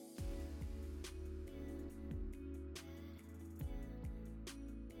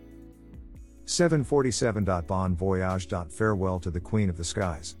747. Bon Voyage.Farewell to the Queen of the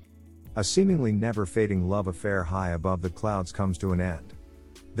Skies. A seemingly never-fading love affair high above the clouds comes to an end.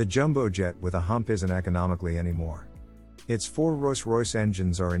 The jumbo jet with a hump isn't economically anymore. Its 4 Rolls-Royce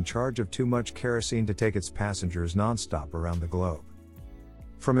engines are in charge of too much kerosene to take its passengers non-stop around the globe.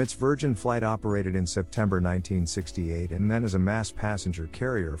 From its Virgin flight operated in September 1968 and then as a mass passenger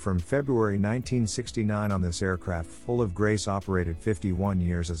carrier from February 1969 on, this aircraft full of grace operated 51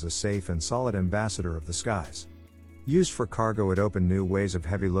 years as a safe and solid ambassador of the skies. Used for cargo, it opened new ways of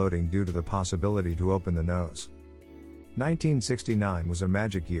heavy loading due to the possibility to open the nose. 1969 was a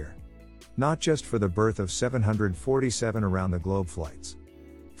magic year. Not just for the birth of 747 around the globe flights.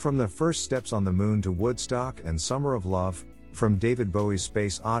 From the first steps on the moon to Woodstock and Summer of Love, from David Bowie's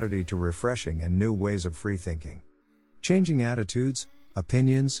Space Oddity to refreshing and new ways of free thinking. Changing attitudes,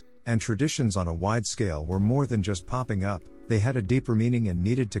 opinions, and traditions on a wide scale were more than just popping up, they had a deeper meaning and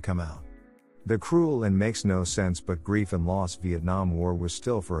needed to come out. The cruel and makes no sense but grief and loss Vietnam War was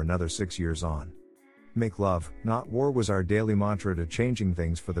still for another 6 years on. Make love, not war was our daily mantra to changing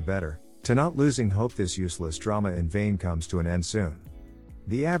things for the better, to not losing hope. This useless drama in vain comes to an end soon.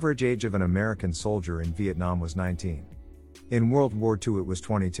 The average age of an American soldier in Vietnam was 19. In World War II it was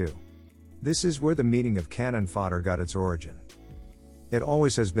 22. This is where the meaning of cannon fodder got its origin. It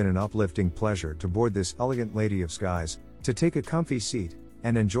always has been an uplifting pleasure to board this elegant lady of skies, to take a comfy seat,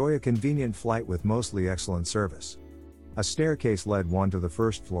 and enjoy a convenient flight with mostly excellent service. A staircase led one to the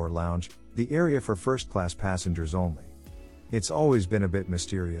first floor lounge, the area for first-class passengers only. It's always been a bit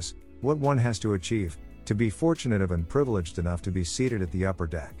mysterious, what one has to achieve, to be fortunate and privileged enough to be seated at the upper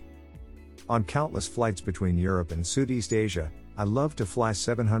deck. On countless flights between Europe and Southeast Asia, I loved to fly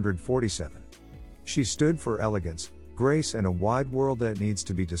 747. She stood for elegance, grace, and a wide world that needs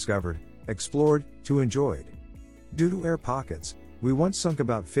to be discovered, explored, to enjoyed. Due to air pockets, we once sunk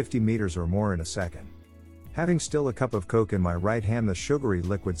about 50 meters or more in a second. Having still a cup of Coke in my right hand, the sugary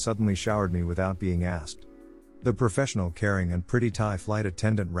liquid suddenly showered me without being asked. The professional, caring, and pretty Thai flight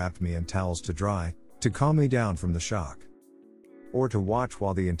attendant wrapped me in towels to dry, to calm me down from the shock. Or to watch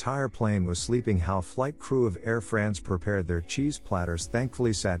while the entire plane was sleeping how flight crew of Air France prepared their cheese platters,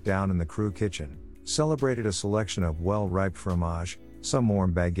 thankfully sat down in the crew kitchen, celebrated a selection of well-ripe fromage, some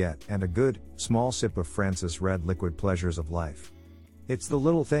warm baguette, and a good, small sip of Francis red liquid. Pleasures of life. It's the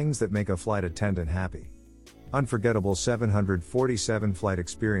little things that make a flight attendant happy. Unforgettable 747 flight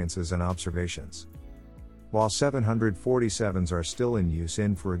experiences and observations. While 747s are still in use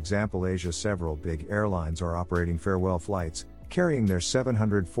in, for example, Asia, several big airlines are operating farewell flights, carrying their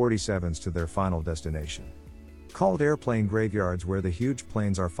 747s to their final destination. Called airplane graveyards, where the huge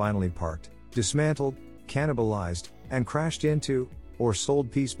planes are finally parked, dismantled, cannibalized, and crashed into, or sold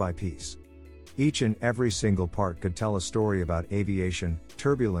piece by piece. Each and every single part could tell a story about aviation,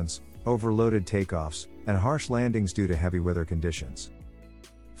 turbulence, overloaded takeoffs, and harsh landings due to heavy weather conditions.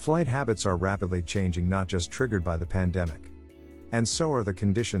 Flight habits are rapidly changing, not just triggered by the pandemic. And so are the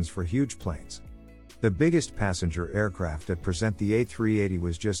conditions for huge planes. The biggest passenger aircraft at present, the A380,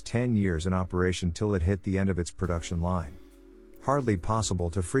 was just 10 years in operation till it hit the end of its production line. Hardly possible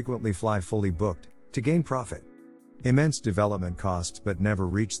to frequently fly fully booked, to gain profit. Immense development costs but never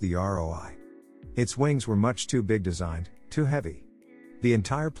reached the ROI. Its wings were much too big, designed, too heavy. The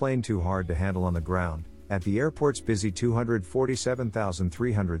entire plane too hard to handle on the ground, at the airport's busy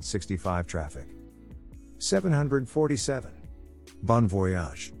 247,365 traffic. 747. Bon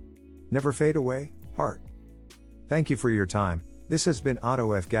voyage. Never fade away, heart. Thank you for your time. This has been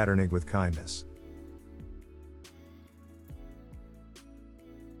Otto F. Gatternig with kindness.